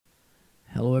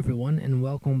Hello everyone and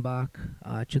welcome back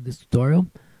to this tutorial.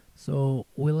 So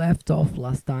we left off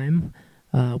last time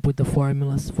with the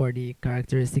formulas for the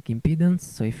characteristic impedance.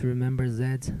 So if you remember,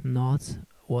 Z naught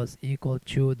was equal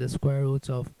to the square root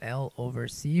of L over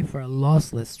C for a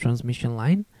lossless transmission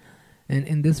line. And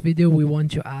in this video we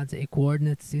want to add a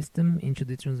coordinate system into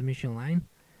the transmission line.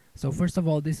 So first of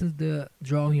all, this is the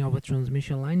drawing of a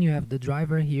transmission line. You have the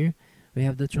driver here, we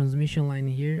have the transmission line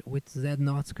here with Z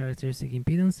naught characteristic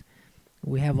impedance.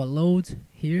 We have a load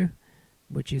here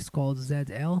which is called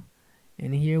ZL,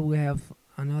 and here we have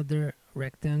another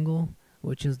rectangle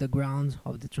which is the ground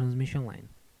of the transmission line.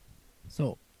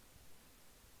 So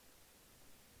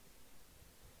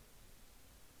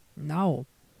now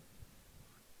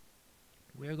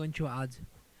we are going to add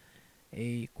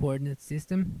a coordinate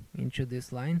system into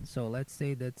this line. So let's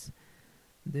say that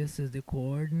this is the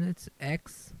coordinates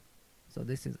x. So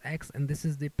this is x, and this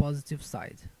is the positive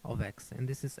side of x, and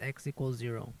this is x equals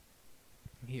 0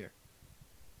 here.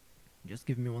 Just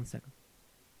give me 1 second.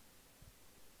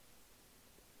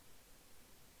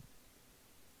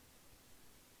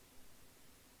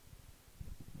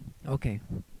 Okay.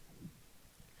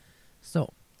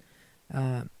 So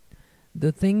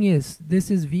the thing is,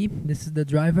 this is V, this is the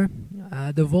driver.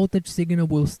 The voltage signal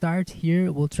will start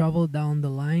here, will travel down the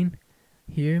line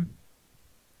here.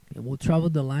 It will travel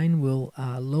the line, will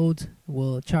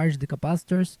charge the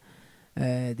capacitors,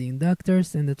 the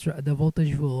inductors, and the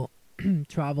voltage will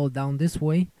travel down this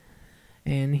way.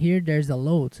 And here there's a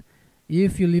load.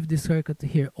 If you leave the circuit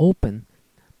here open,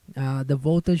 the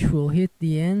voltage will hit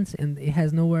the end and it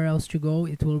has nowhere else to go.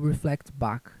 It will reflect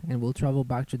back and will travel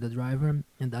back to the driver,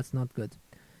 and that's not good.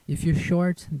 If you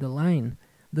short the line,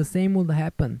 the same will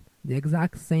happen. The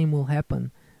exact same will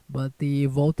happen, but the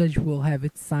voltage will have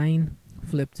its sign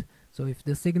flipped. So if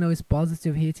the signal is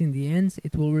positive hitting the ends,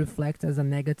 it will reflect as a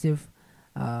negative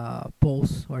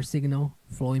pulse or signal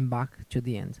flowing back to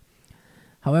the end.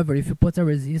 However, if you put a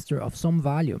resistor of some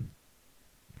value,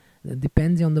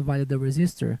 depending on the value of the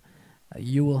resistor,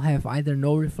 you will have either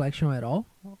no reflection at all,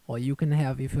 or you can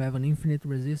have, if you have an infinite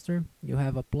resistor, you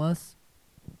have a plus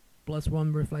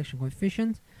 1 reflection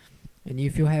coefficient, and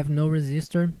if you have no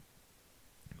resistor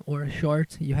or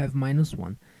short, you have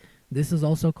 -1. This is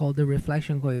also called the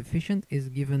reflection coefficient, is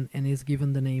given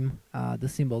the name, the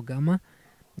symbol gamma,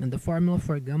 and the formula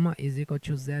for gamma is equal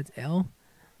to ZL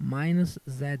minus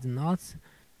Z naught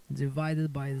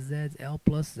divided by ZL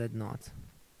plus Z naught.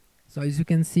 So as you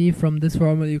can see from this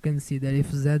formula, you can see that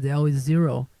if ZL is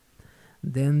 0,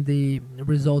 then the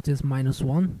result is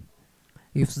 -1.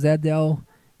 If ZL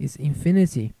is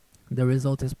infinity, the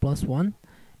result is +1.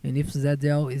 And if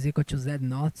ZL is equal to Z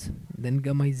naught, then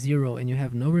gamma is 0 and you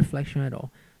have no reflection at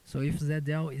all. So if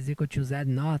ZL is equal to Z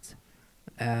naught,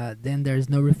 then there is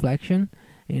no reflection,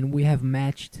 and we have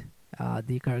matched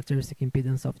the characteristic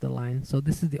impedance of the line. So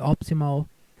this is the optimal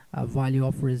value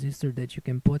of resistor that you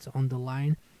can put on the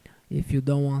line if you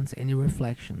don't want any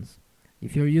reflections.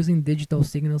 If you're using digital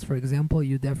signals, for example,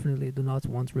 you definitely do not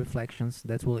want reflections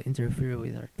that will interfere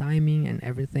with our timing and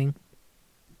everything.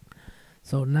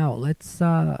 So now let's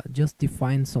just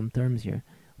define some terms here.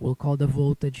 We'll call the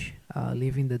voltage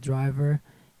leaving the driver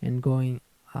and going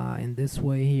in this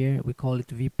way here, we call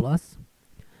it V plus.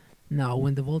 Now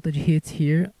when the voltage hits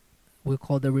here, we'll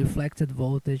call the reflected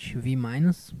voltage V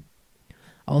minus.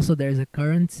 Also there's a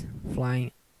current flying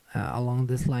along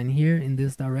this line here in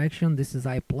this direction. This is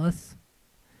I plus.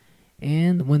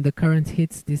 And when the current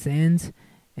hits this end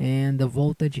and the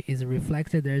voltage is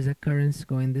reflected, there is a current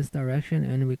going this direction,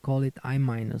 and we call it I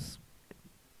minus.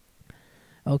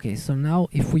 Okay, so now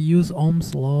if we use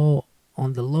Ohm's law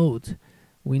on the load,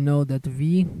 we know that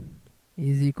V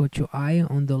is equal to I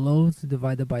on the load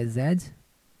divided by Z.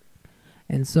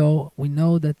 And so we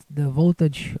know that the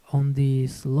voltage on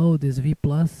this load is V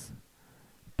plus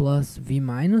V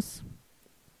minus.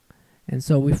 And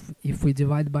so if we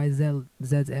divide by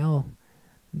ZL,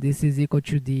 this is equal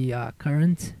to the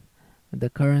current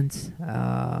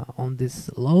on this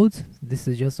load. This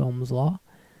is just Ohm's law.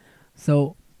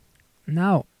 So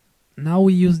now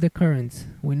we use the current.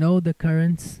 We know the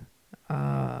current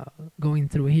going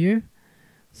through here.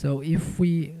 So if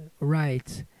we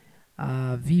write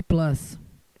V plus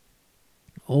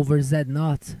over Z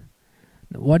naught,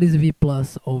 what is V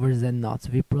plus over Z naught?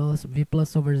 V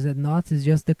plus over Z naught is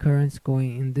just the current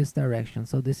going in this direction.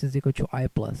 So this is equal to I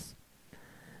plus.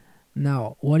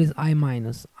 Now, what is I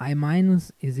minus? I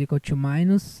minus is equal to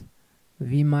minus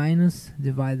V minus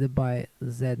divided by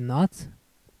Z naught.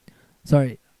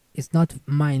 Sorry, it's not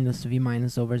minus V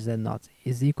minus over Z naught.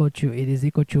 It is equal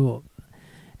to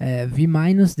V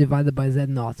minus divided by Z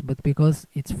naught, but because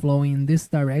it's flowing in this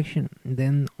direction,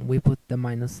 then we put the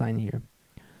minus sign here.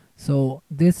 So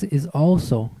this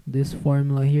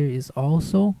formula here is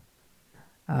also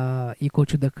equal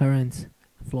to the current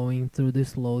flowing through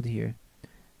this load here,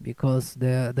 because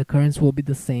the currents will be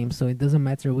the same, so it doesn't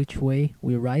matter which way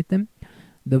we write them.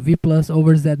 The V plus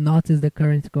over Z naught is the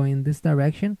current going in this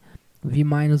direction. V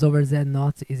minus over Z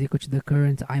naught is equal to the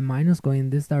current I minus going in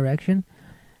this direction.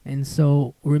 And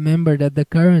so remember that the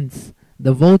currents,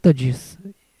 the voltages,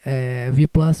 V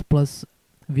plus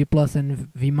and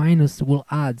V minus will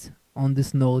add on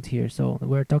this node here. So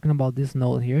we're talking about this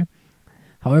node here.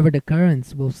 However, the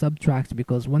currents will subtract,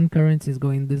 because one current is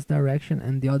going this direction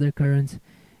and the other current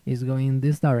is going in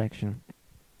this direction.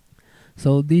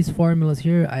 So these formulas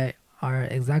here are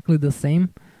exactly the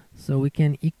same, so we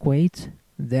can equate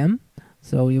them.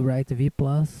 So we write V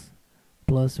plus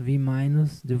V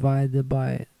minus divided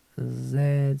by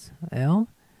ZL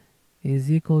is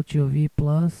equal to V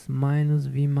plus minus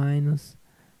V minus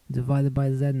divided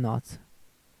by Z naught.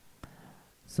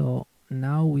 So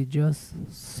now we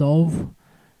just solve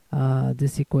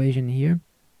this equation here.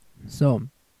 So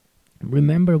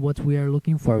remember what we are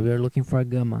looking for. We are looking for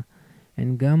gamma,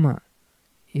 and gamma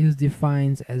is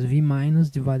defined as V minus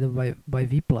divided by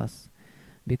V plus,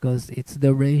 because it's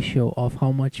the ratio of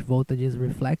how much voltage is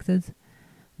reflected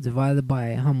divided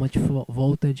by how much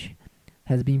voltage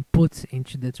has been put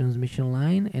into the transmission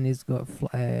line and is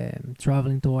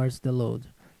traveling towards the load.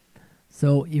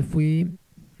 So if we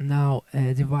now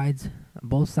divide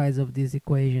both sides of this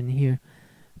equation here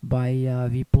by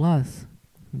V plus,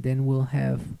 then we'll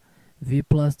have V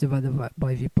plus divided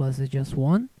by V plus is just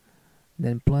 1,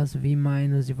 then plus V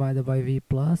minus divided by V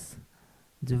plus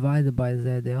divided by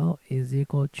ZL is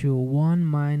equal to 1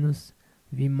 minus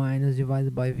V minus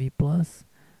divided by V plus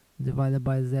divided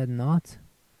by Z naught.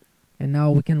 And now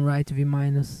we can write V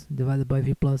minus divided by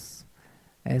V plus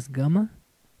as gamma.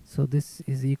 So this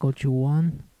is equal to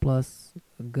 1 plus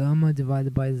gamma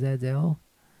divided by ZL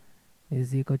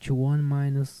is equal to 1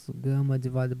 minus gamma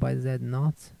divided by Z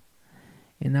naught.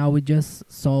 And now we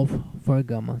just solve for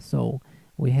gamma. So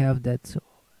we have that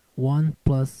 1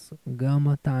 plus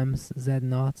gamma times Z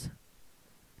naught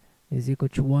is equal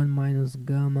to 1 minus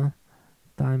gamma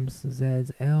times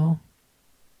ZL.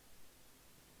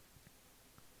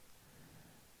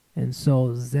 And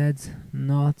so Z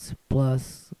naught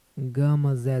plus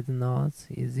gamma Z naught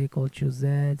is equal to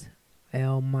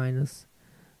ZL minus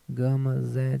gamma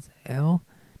ZL.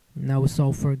 Now we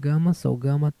solve for gamma, so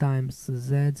gamma times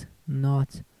Z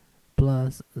naught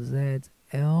plus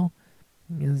ZL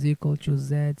is equal to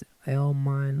ZL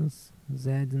minus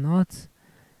Z naught.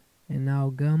 And now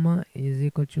gamma is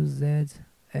equal to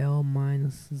ZL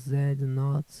minus Z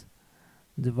naught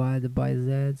divided by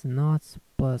Z naught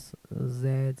plus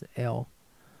ZL,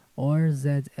 or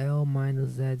ZL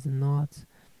minus Z naught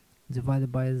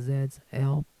divided by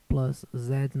ZL plus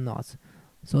Z naught.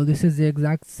 So this is the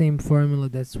exact same formula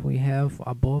that we have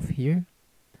above here.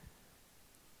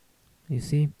 You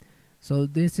see? So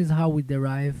this is how we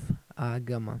derive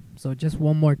gamma. So just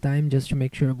one more time, just to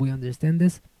make sure we understand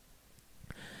this.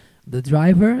 The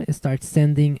driver starts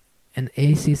sending an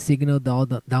AC signal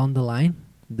down the line.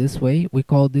 This way, we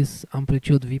call this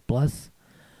amplitude V plus.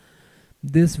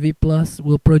 This V plus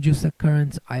will produce a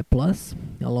current I plus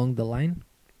along the line.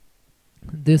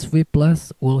 This V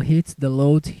plus will hit the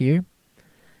load here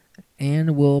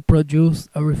and will produce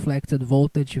a reflected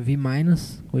voltage V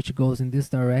minus, which goes in this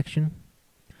direction,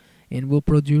 and will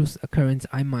produce a current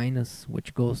I minus,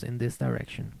 which goes in this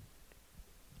direction.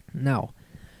 Now,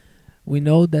 we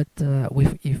know that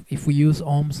if we use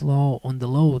Ohm's law on the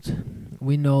load,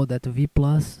 we know that V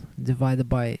plus divided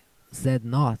by Z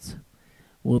naught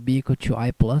will be equal to I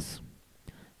plus,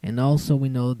 and also we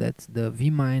know that the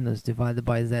V minus divided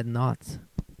by Z naught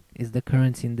is the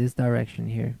current in this direction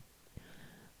here.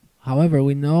 However,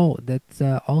 we know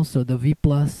that also the V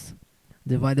plus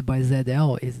divided by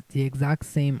ZL is the exact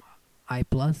same I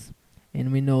plus,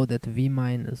 and we know that V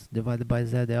minus divided by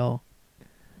ZL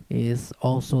is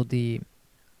also the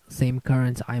same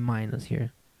current I minus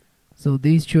here. So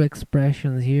these two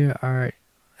expressions here are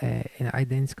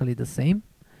identically the same,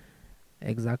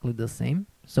 exactly the same.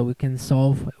 So we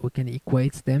can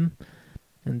equate them,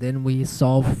 and then we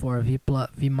solve for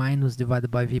V minus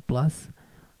divided by V plus,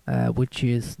 which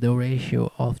is the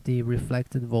ratio of the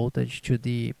reflected voltage to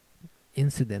the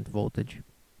incident voltage.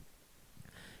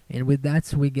 And with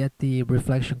that we get the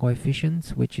reflection coefficient,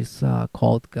 which is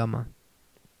called gamma.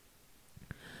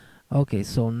 Okay,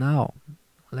 so now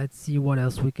let's see what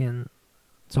else we can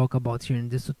talk about here in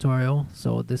this tutorial.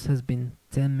 So this has been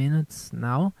 10 minutes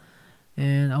now.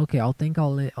 And okay, I'll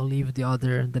leave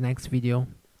the next video.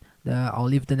 I'll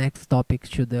leave the next topic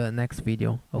to the next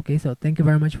video. Okay, so thank you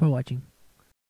very much for watching.